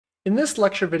In this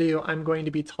lecture video, I'm going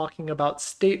to be talking about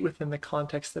state within the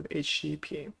context of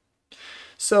HTTP.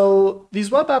 So these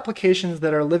web applications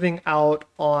that are living out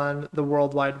on the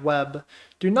World Wide Web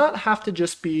do not have to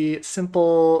just be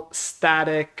simple,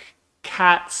 static,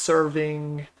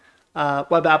 cat-serving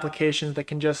web applications that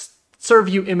can just serve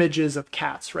you images of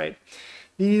cats, right?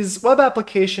 These web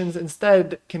applications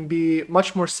instead can be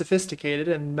much more sophisticated,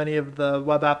 and many of the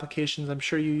web applications I'm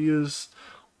sure you use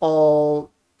all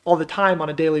the time on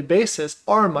a daily basis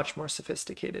are much more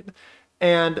sophisticated.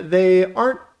 And they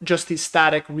aren't just these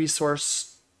static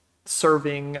resource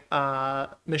serving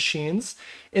machines.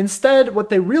 Instead, what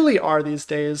they really are these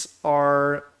days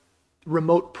are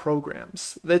remote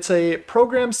programs. It's a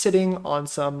program sitting on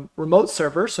some remote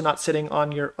server, so not sitting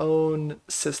on your own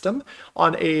system,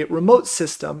 on a remote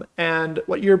system. And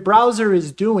what your browser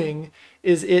is doing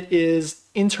is it is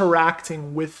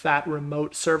interacting with that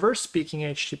remote server, speaking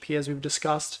HTTP as we've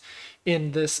discussed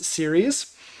in this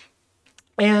series.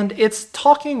 And it's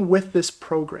talking with this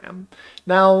program.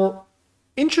 Now,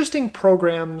 interesting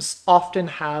programs often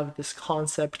have this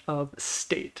concept of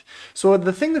state. So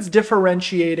the thing that's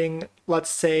differentiating, let's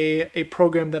say, a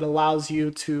program that allows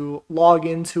you to log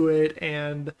into it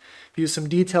and view some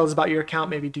details about your account,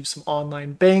 maybe do some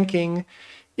online banking,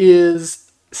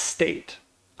 is state.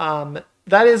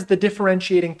 That is the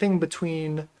differentiating thing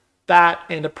between that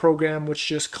and a program which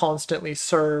just constantly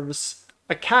serves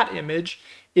a cat image,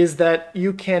 is that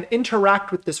you can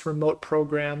interact with this remote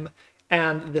program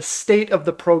and the state of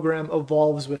the program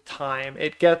evolves with time.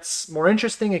 It gets more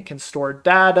interesting, it can store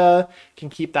data, it can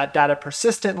keep that data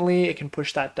persistently, it can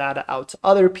push that data out to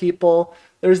other people.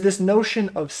 There's this notion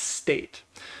of state.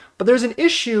 But there's an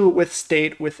issue with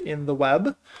state within the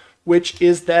web, which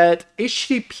is that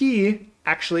HTTP,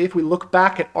 actually, if we look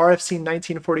back at RFC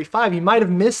 1945, you might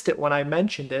have missed it when I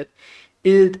mentioned it,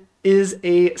 it is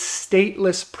a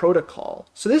stateless protocol.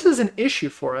 So this is an issue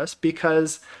for us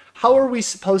because how are we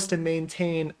supposed to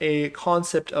maintain a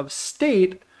concept of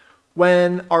state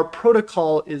when our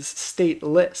protocol is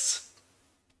stateless?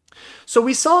 So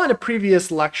we saw in a previous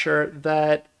lecture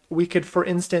that we could, for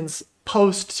instance,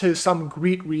 post to some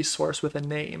greet resource with a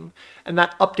name, and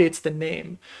that updates the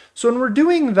name. So when we're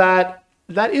doing that,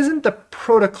 that isn't the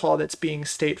protocol that's being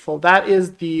stateful. That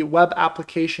is the web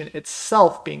application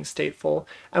itself being stateful,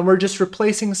 and we're just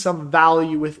replacing some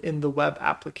value within the web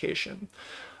application.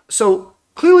 So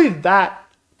clearly that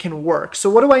can work. So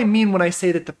what do I mean when I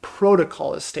say that the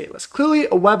protocol is stateless? Clearly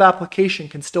a web application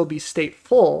can still be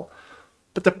stateful,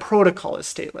 but the protocol is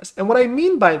stateless. And what I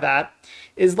mean by that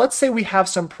is, let's say we have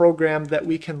some program that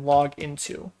we can log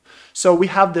into. So we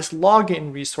have this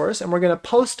login resource, and we're going to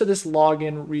post to this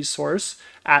login resource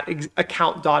at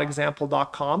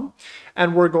account.example.com.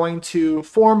 And we're going to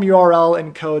form URL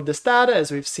encode this data, as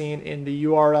we've seen in the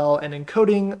URL and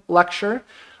encoding lecture.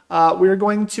 We're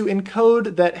going to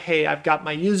encode that, hey, I've got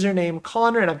my username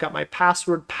Connor and I've got my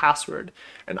password,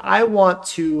 and I want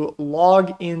to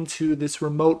log into this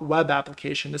remote web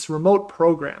application, this remote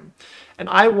program. And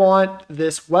I want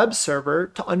this web server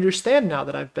to understand now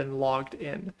that I've been logged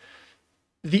in.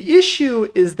 The issue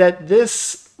is that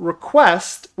this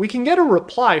request, we can get a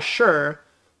reply, sure,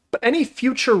 but any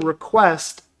future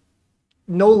request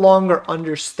no longer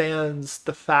understands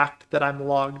the fact that I'm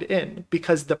logged in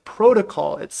because the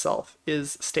protocol itself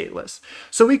is stateless.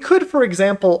 So we could, for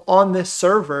example, on this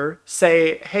server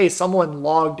say, hey, someone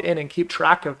logged in, and keep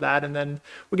track of that. And then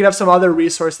we could have some other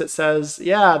resource that says,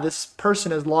 yeah, this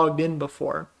person has logged in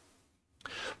before.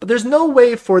 But there's no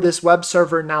way for this web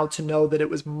server now to know that it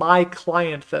was my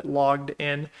client that logged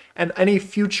in, and any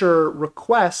future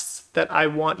requests that I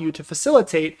want you to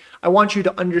facilitate, I want you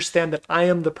to understand that I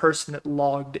am the person that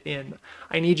logged in.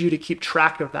 I need you to keep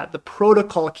track of that. The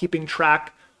protocol keeping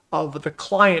track of the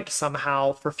client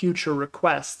somehow for future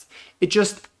requests. It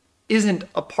just isn't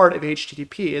a part of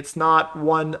HTTP. It's not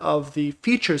one of the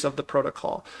features of the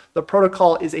protocol. The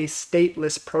protocol is a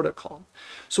stateless protocol.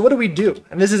 So what do we do?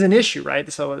 And this is an issue, right?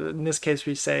 So in this case,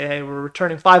 we say, hey, we're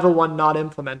returning 501 not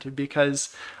implemented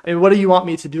because, I mean, what do you want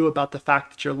me to do about the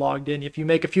fact that you're logged in? If you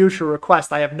make a future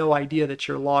request, I have no idea that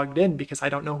you're logged in because I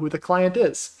don't know who the client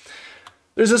is.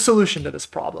 There's a solution to this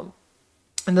problem.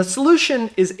 And the solution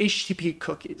is HTTP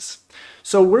cookies.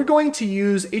 So we're going to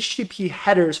use HTTP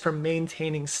headers for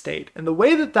maintaining state. And the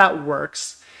way that that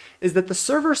works is that the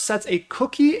server sets a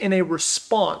cookie in a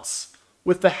response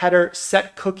with the header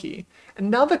set cookie.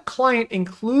 And now the client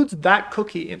includes that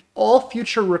cookie in all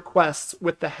future requests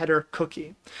with the header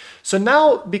cookie. So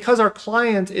now, because our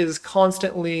client is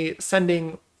constantly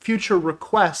sending future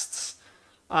requests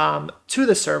to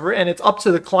the server, and it's up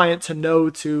to the client to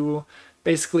know to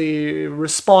basically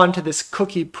respond to this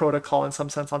cookie protocol in some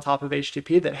sense on top of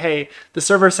HTTP that, hey, the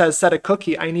server says set a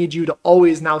cookie. I need you to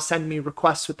always now send me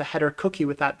requests with the header cookie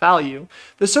with that value.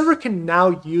 The server can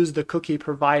now use the cookie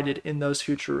provided in those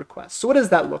future requests. So what does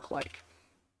that look like?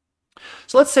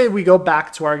 So let's say we go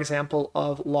back to our example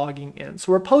of logging in.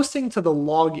 So we're posting to the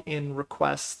login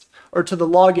request, or to the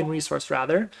login resource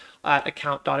rather, at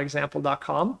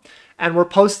account.example.com. And we're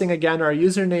posting again our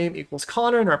username equals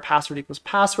Connor and our password equals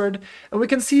password. And we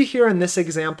can see here in this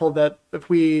example that if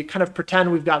we kind of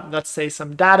pretend we've got, let's say,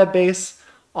 some database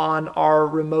on our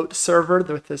remote server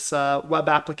with this web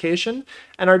application,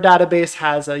 and our database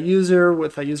has a user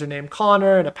with a username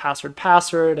Connor and a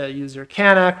password, a user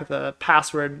Kanak with a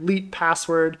password leet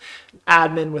password,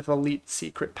 admin with a leet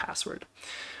secret password.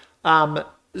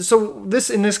 So this,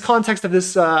 in this context of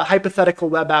this hypothetical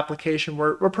web application,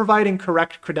 we're providing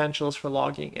correct credentials for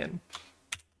logging in.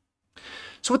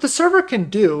 So what the server can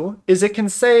do is it can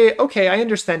say, okay, I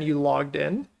understand you logged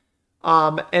in.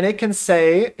 And it can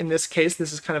say, in this case,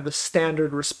 this is kind of the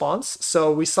standard response.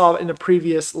 So we saw in a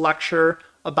previous lecture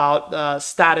about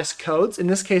status codes. In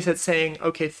this case, it's saying,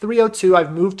 okay, 302,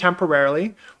 I've moved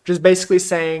temporarily, which is basically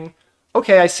saying,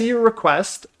 okay, I see your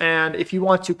request, and if you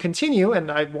want to continue,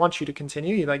 and I want you to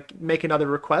continue, you like make another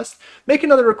request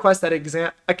at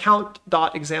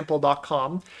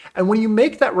account.example.com. And when you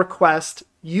make that request,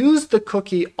 use the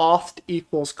cookie auth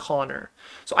equals Connor.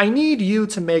 So I need you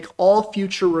to make all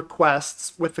future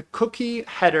requests with the cookie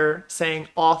header saying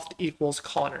auth equals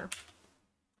Connor.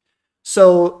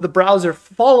 So the browser,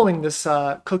 following this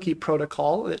cookie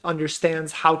protocol, it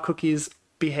understands how cookies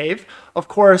behave. Of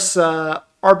course,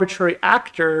 arbitrary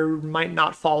actor might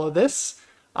not follow this,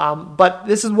 but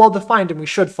this is well defined and we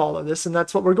should follow this, and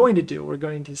that's what we're going to do. We're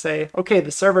going to say, okay,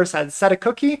 the server said set a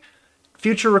cookie,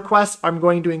 future requests, I'm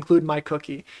going to include my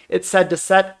cookie. It said to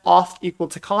set auth equal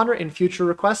to Connor in future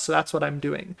requests, so that's what I'm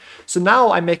doing. So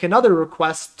now I make another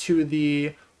request to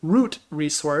the root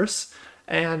resource,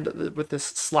 and with this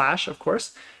slash, of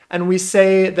course, and we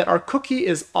say that our cookie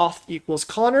is auth equals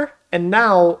Connor, and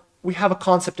now we have a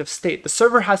concept of state. The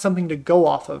server has something to go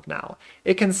off of now.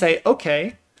 It can say,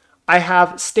 okay, I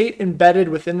have state embedded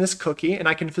within this cookie, and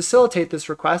I can facilitate this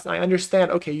request, and I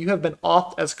understand, okay, you have been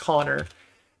auth as Connor.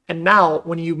 And now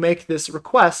when you make this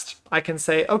request, I can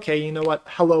say, okay, you know what,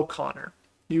 hello Connor.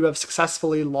 You have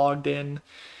successfully logged in.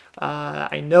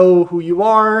 I know who you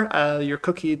are. Your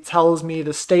cookie tells me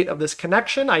the state of this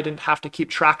connection. I didn't have to keep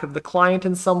track of the client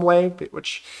in some way,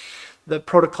 which the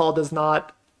protocol does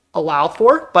not allow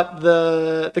for, but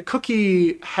the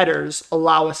cookie headers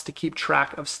allow us to keep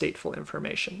track of stateful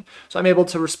information. So I'm able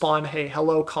to respond, hey,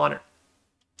 hello Connor.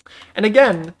 And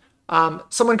again,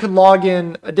 someone could log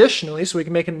in additionally, so we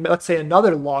can make, let's say,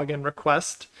 another login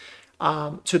request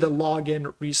to the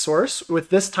login resource with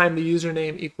this time the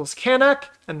username equals Kanak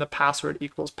and the password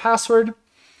equals password.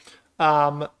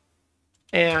 And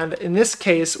in this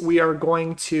case, we are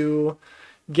going to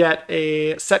get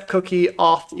a set cookie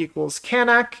auth equals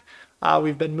Kanak.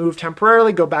 We've been moved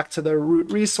temporarily, go back to the root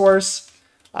resource.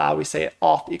 We say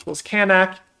auth equals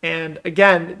Kanak. And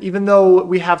again, even though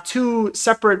we have two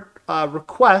separate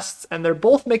requests and they're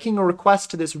both making a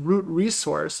request to this root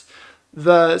resource,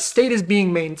 the state is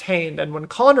being maintained. And when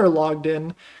Connor logged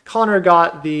in, Connor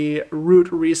got the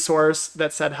root resource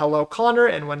that said hello Connor.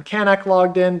 And when Kanak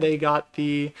logged in, they got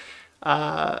the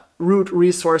root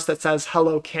resource that says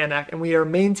hello Kanak, and we are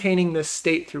maintaining this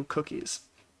state through cookies.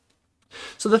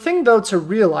 So the thing though to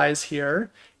realize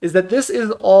here is that this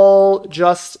is all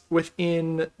just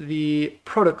within the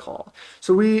protocol.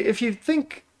 So if you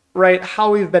think right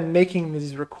how we've been making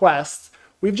these requests,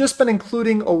 we've just been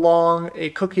including along a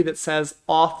cookie that says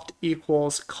auth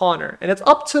equals Connor, and it's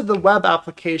up to the web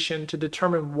application to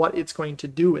determine what it's going to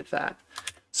do with that.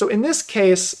 So in this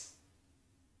case,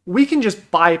 we can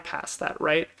just bypass that,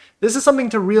 right? This is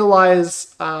something to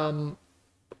realize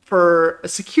for a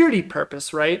security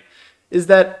purpose, right? Is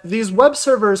that these web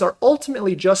servers are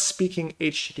ultimately just speaking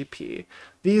HTTP.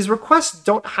 These requests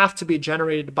don't have to be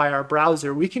generated by our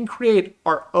browser. We can create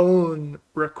our own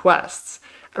requests.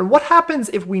 And what happens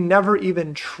if we never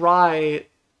even try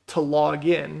to log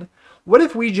in? What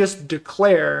if we just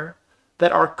declare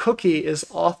that our cookie is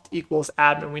auth equals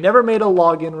admin? We never made a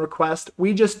login request.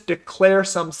 We just declare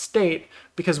some state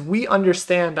because we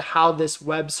understand how this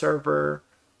web server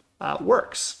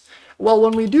works. Well,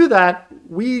 when we do that,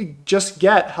 we just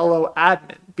get hello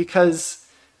admin because,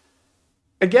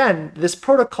 again, this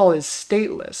protocol is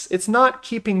stateless. It's not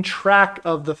keeping track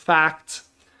of the fact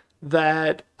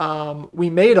that we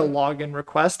made a login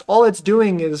request, all it's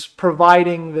doing is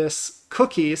providing this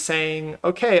cookie saying,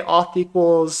 okay, auth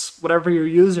equals whatever your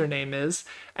username is,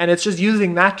 and it's just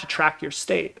using that to track your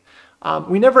state.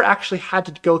 We never actually had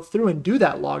to go through and do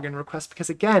that login request because,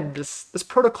 again, this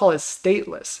protocol is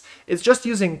stateless. It's just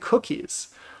using cookies.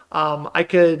 I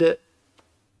could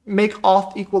make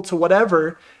auth equal to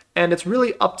whatever, and it's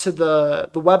really up to the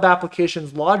web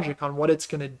application's logic on what it's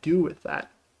going to do with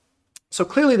that. So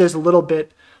clearly there's a little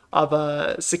bit of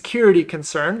a security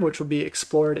concern, which will be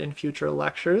explored in future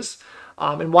lectures,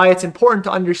 and why it's important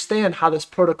to understand how this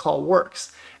protocol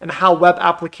works and how web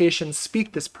applications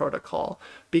speak this protocol.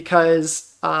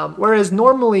 Because whereas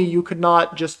normally you could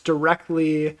not just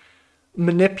directly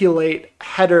manipulate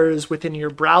headers within your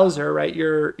browser, right?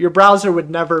 Your browser would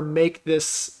never make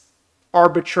this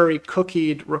arbitrary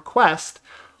cookied request.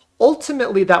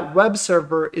 Ultimately, that web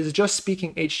server is just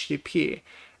speaking HTTP.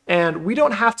 And we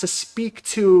don't have to speak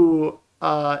to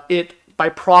it by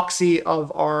proxy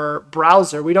of our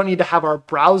browser. We don't need to have our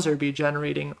browser be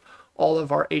generating all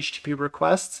of our HTTP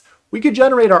requests. We could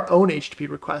generate our own HTTP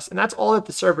requests, and that's all that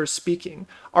the server is speaking.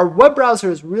 Our web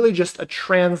browser is really just a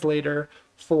translator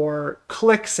for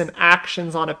clicks and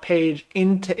actions on a page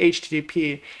into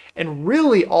HTTP. And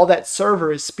really all that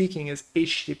server is speaking is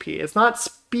HTTP. It's not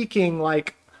speaking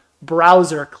like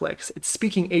browser clicks, it's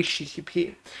speaking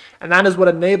HTTP. And that is what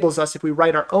enables us, if we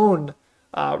write our own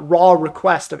raw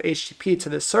request of HTTP to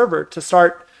this server, to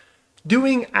start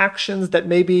doing actions that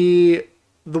maybe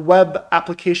the web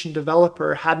application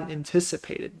developer hadn't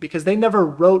anticipated, because they never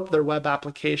wrote their web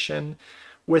application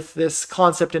with this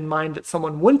concept in mind that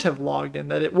someone wouldn't have logged in,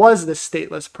 that it was this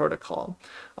stateless protocol.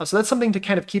 So that's something to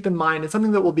kind of keep in mind, and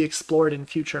something that will be explored in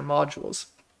future modules.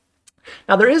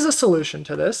 Now there is a solution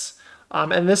to this.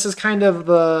 And this is kind of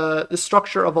the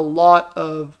structure of a lot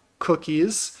of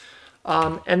cookies.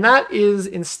 And that is,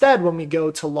 instead, when we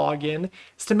go to login,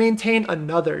 is to maintain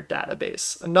another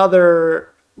database, another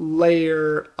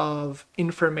layer of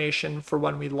information for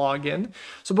when we log in.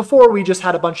 So before, we just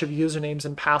had a bunch of usernames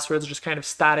and passwords just kind of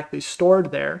statically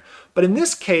stored there. But in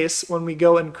this case, when we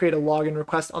go and create a login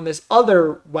request on this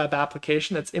other web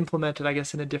application that's implemented, I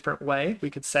guess, in a different way, we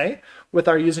could say, with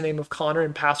our username of Connor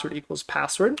and password equals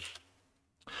password,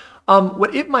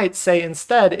 what it might say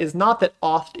instead is not that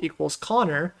auth equals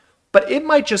Connor, but it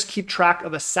might just keep track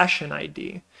of a session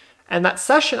ID. And that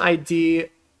session ID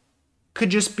could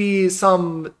just be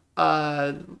some,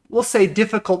 we'll say,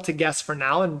 difficult to guess for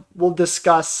now, and we'll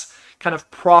discuss kind of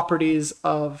properties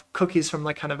of cookies from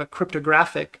like kind of a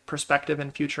cryptographic perspective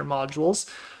in future modules.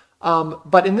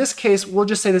 But in this case, we'll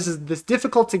just say this is this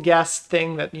difficult to guess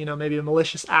thing that, you know, maybe a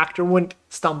malicious actor wouldn't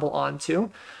stumble onto.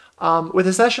 With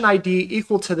a session ID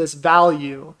equal to this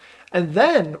value. And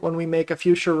then when we make a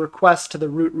future request to the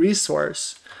root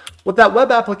resource, what that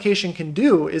web application can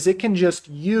do is it can just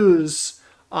use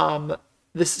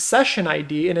this session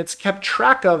ID, and it's kept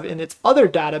track of in its other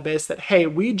database that, hey,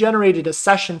 we generated a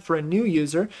session for a new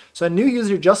user. So a new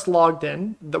user just logged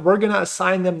in, that we're going to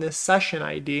assign them this session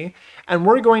ID, and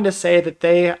we're going to say that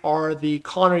they are the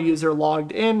Connor user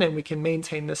logged in, and we can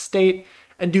maintain the state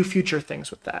and do future things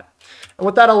with that. And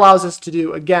what that allows us to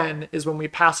do, again, is when we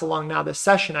pass along now the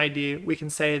session ID, we can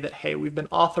say that, hey, we've been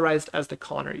authorized as the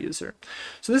Connor user.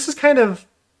 So this is kind of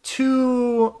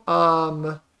two,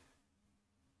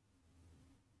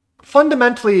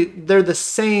 fundamentally, they're the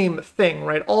same thing,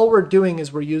 right? All we're doing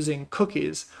is we're using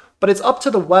cookies, but it's up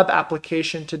to the web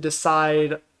application to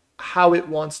decide how it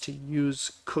wants to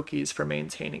use cookies for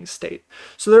maintaining state.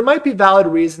 So there might be valid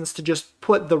reasons to just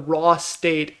put the raw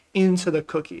state into the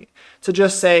cookie, to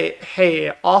just say,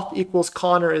 hey, auth equals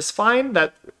Connor is fine.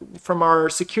 That from our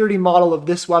security model of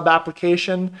this web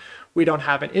application, we don't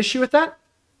have an issue with that.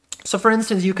 So for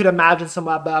instance, you could imagine some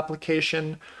web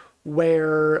application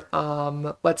where,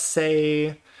 let's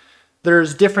say,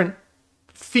 there's different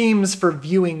themes for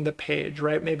viewing the page,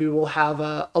 right? Maybe we'll have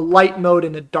a light mode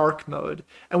and a dark mode,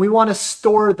 and we want to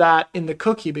store that in the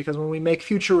cookie, because when we make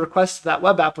future requests to that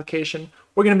web application,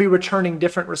 we're going to be returning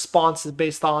different responses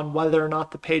based on whether or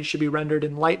not the page should be rendered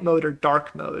in light mode or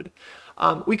dark mode.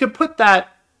 We could put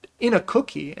that in a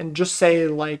cookie and just say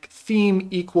like theme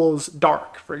equals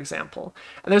dark, for example.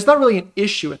 And there's not really an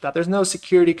issue with that. There's no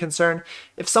security concern.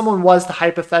 If someone was to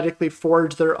hypothetically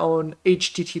forge their own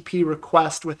HTTP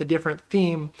request with a different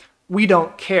theme, we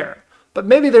don't care. But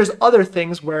maybe there's other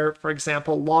things where, for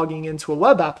example, logging into a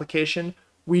web application,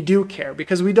 we do care,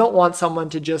 because we don't want someone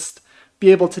to just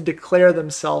be able to declare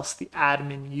themselves the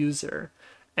admin user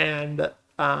and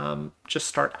just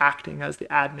start acting as the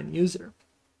admin user.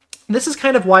 This is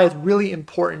kind of why it's really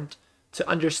important to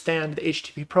understand the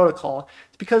HTTP protocol.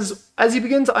 It's because as you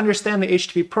begin to understand the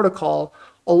HTTP protocol,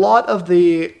 a lot of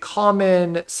the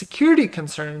common security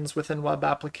concerns within web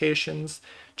applications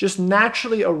just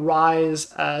naturally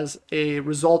arise as a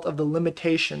result of the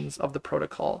limitations of the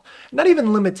protocol. Not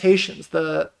even limitations,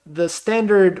 the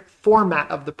standard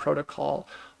format of the protocol,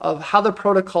 of how the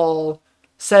protocol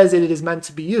says it is meant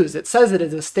to be used. It says it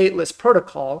is a stateless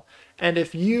protocol, and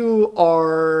if you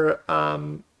are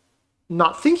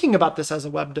not thinking about this as a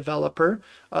web developer,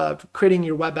 creating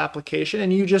your web application,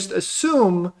 and you just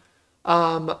assume,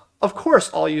 of course,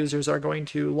 all users are going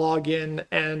to log in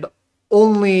and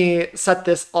only set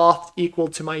this auth equal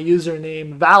to my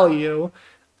username value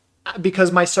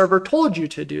because my server told you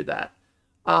to do that.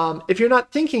 If you're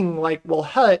not thinking like, well,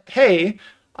 hey,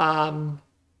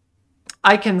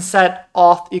 I can set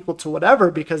auth equal to whatever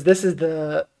because this is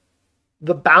the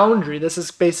boundary. This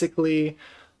is basically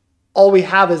all we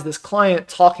have is this client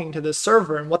talking to this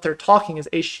server, and what they're talking is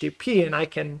HTTP, and I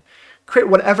can create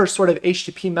whatever sort of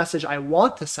HTTP message I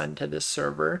want to send to this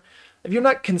server. If you're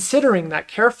not considering that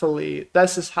carefully,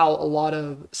 this is how a lot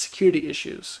of security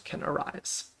issues can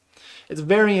arise. It's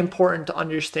very important to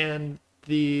understand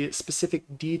the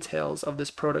specific details of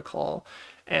this protocol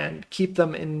and keep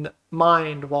them in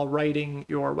mind while writing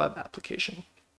your web application.